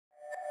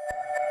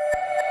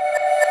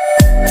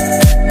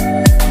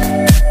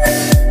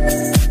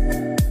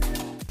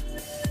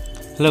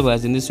Hello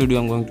guys, in this video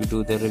I'm going to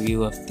do the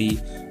review of the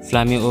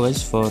Flyme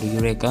OS for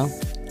Yureka.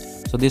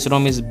 So this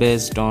ROM is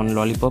based on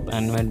Lollipop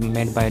and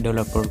made by a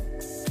developer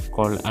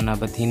called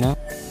Anabathina.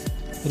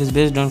 It is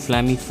based on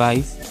Flyme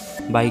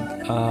 5 by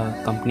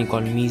a company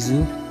called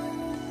Meizu.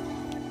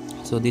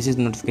 So this is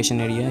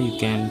notification area. You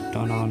can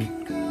turn on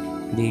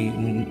the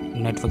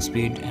network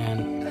speed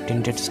and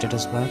tinted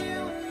status bar.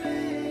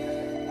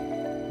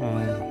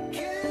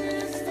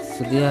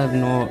 So they have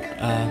no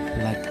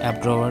like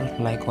app drawer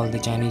like all the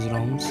Chinese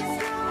ROMs.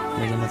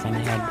 Doesn't have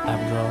any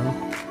app drawer.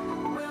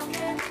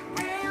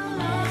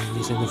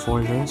 These are the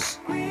folders.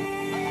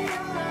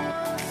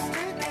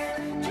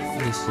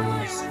 This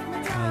is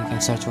you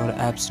can search for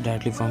apps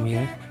directly from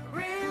here.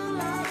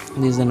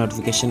 This is the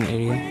notification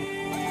area.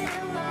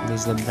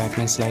 This is the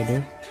brightness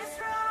slider.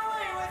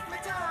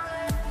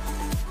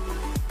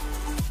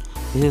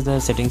 This is the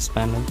settings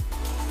panel.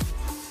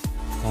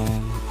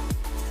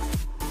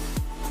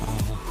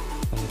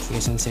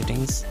 Notification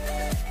settings.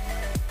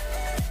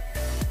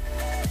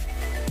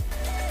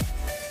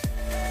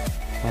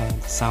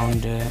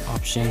 Sound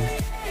option.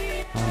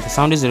 The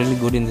sound is really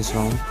good in this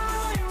ROM,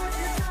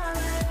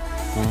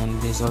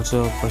 and there's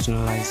also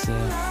personalized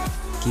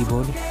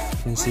keyboard. You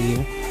can see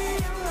here.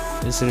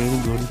 It's really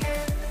good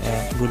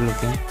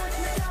looking.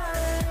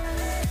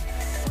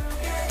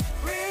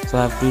 So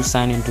I have to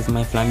sign into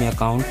my Flyme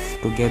account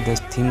to get the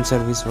theme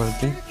service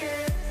working.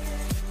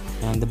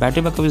 And the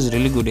battery backup is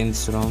really good in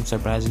this ROM,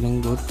 surprisingly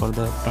good for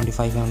the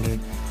 2500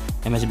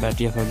 mAh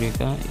battery of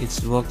Yureka.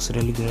 It works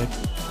really great.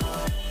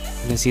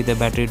 You can see the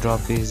battery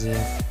drop is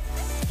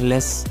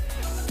less,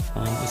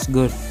 and it's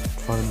good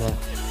for the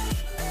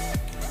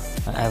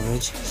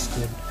average. It's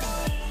good.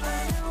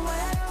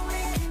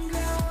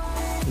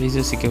 These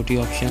are security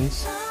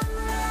options.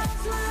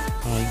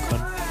 I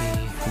got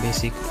the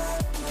basic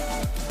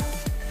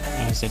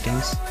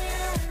settings.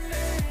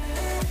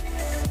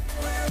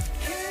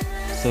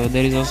 So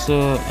there is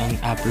also an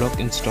app lock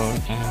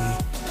installed,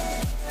 and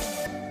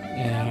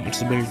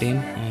it's built in,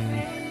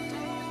 and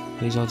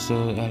there is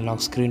also a lock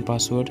screen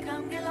password.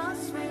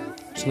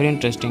 It's very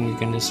interesting. You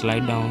can just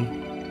slide down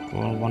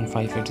for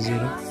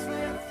 1580.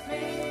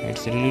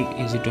 It's really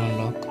easy to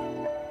unlock.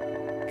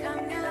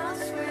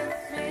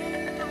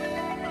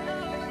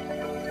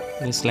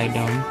 Just slide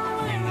down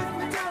and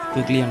it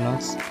quickly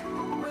unlocks.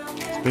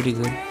 It's pretty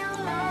good.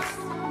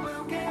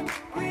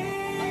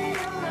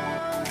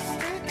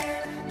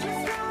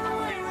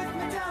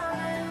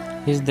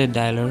 Here's the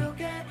dialer.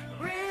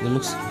 It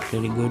looks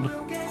pretty good.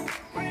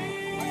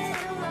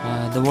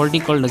 The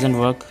VoLTE call doesn't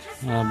work,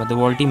 but the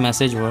VoLTE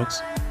message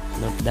works.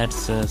 But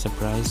that's a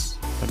surprise.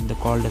 But the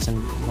call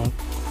doesn't work.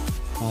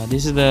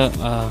 This is the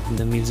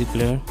music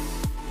player.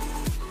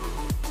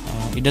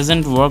 It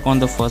doesn't work on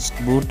the first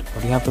boot,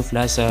 but you have to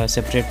flash a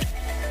separate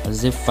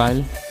zip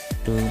file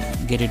to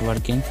get it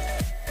working.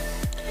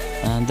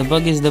 And the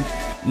bug is the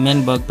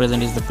main bug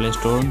present is the Play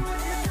Store.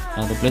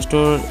 The Play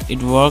Store,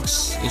 it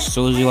works, it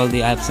shows you all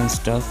the apps and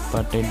stuff,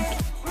 but it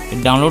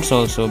downloads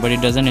also, but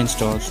it doesn't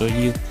install. So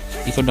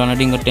if you're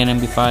downloading a 10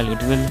 MB file,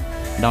 it will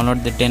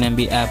download the 10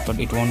 MB app, but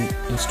it won't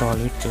install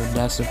it. So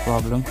that's a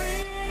problem.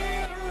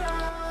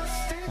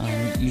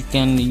 You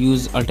can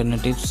use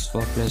alternatives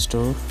for Play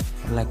Store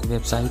like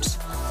websites,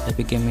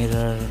 APK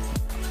Mirror,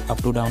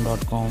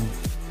 uptodown.com,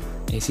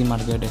 AC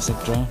Market,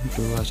 etc.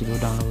 to actually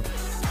download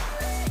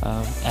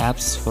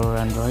apps for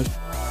Android.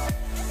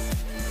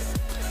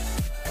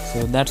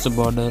 So that's a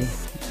border.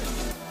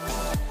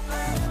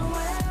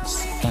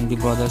 Can be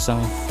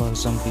bothersome for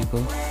some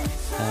people,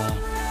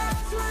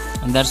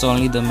 and that's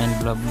only the main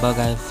bug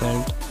I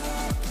felt.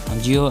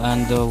 And Geo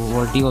and the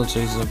VoLTE also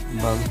is a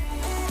bug.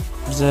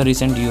 It's a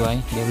recent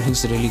UI. It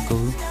looks really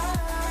cool.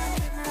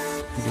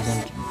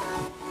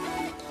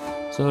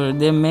 So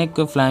they make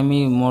a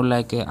Flyme more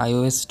like a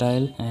iOS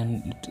style,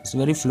 and it's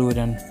very fluid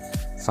and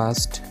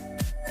fast.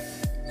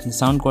 The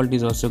sound quality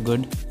is also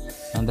good,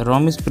 and the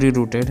ROM is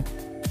pre-rooted.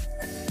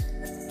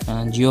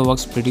 And Geo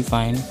works pretty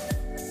fine.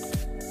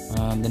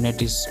 The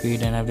net is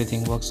speed and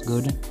everything works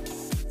good.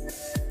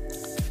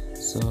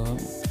 So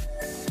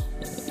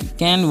you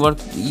can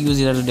use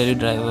it as a daily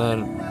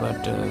driver,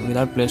 but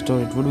without Play Store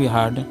it would be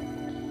hard to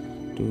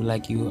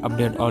you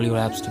update all your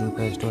apps through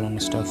Play Store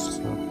and stuff.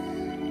 So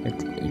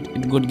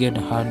it could get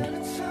hard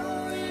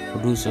to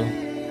do so.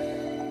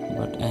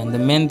 And the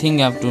main thing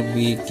you have to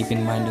keep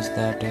in mind is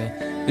that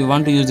if you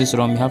want to use this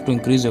ROM, you have to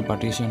increase your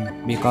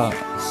partition, because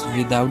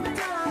without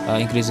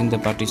increasing the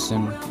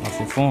partition of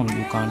your phone,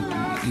 you can't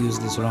use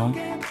this ROM.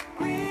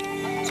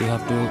 So you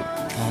have to,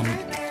 and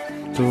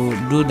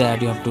to do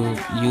that, you have to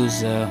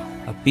use a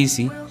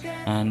PC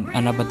and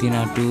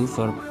Anabathina 2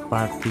 for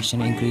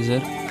partition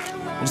increaser.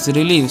 It's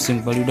really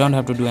simple. You don't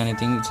have to do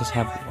anything. You just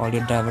have all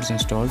your drivers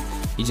installed.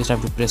 You just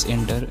have to press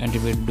enter, and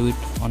it will do it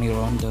on your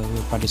own. The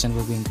partition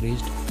will be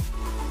increased,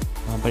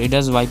 but it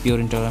does wipe your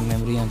internal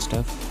memory and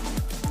stuff.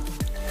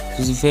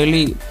 It's a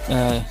fairly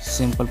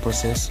simple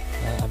process.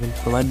 I will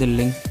provide the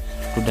link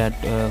to that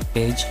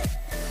page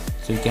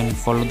so you can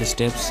follow the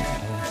steps,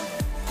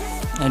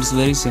 and it's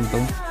very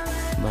simple.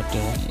 but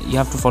you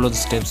have to follow the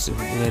steps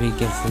very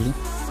carefully.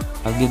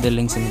 I'll give the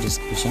links in the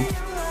description.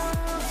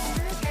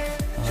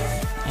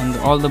 And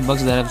all the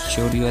bugs that I've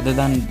showed you, other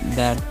than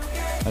that,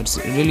 it's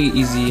really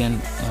easy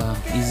and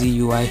easy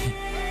UI,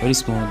 very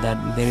smooth.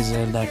 That there is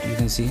that you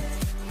can see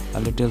a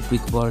little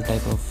quick ball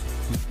type of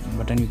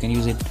button. You can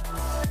use it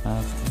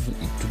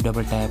to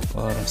double tap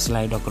or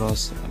slide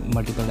across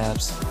multiple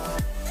apps.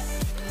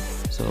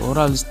 So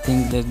overall, I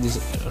think that this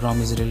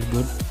ROM is really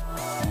good,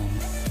 and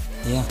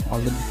yeah, all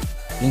the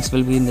links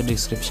will be in the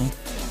description.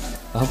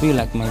 I hope you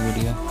liked my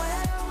video,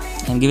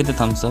 and give it a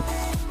thumbs up,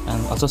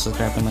 and also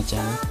subscribe to my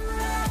channel.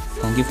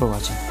 Thank you for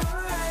watching.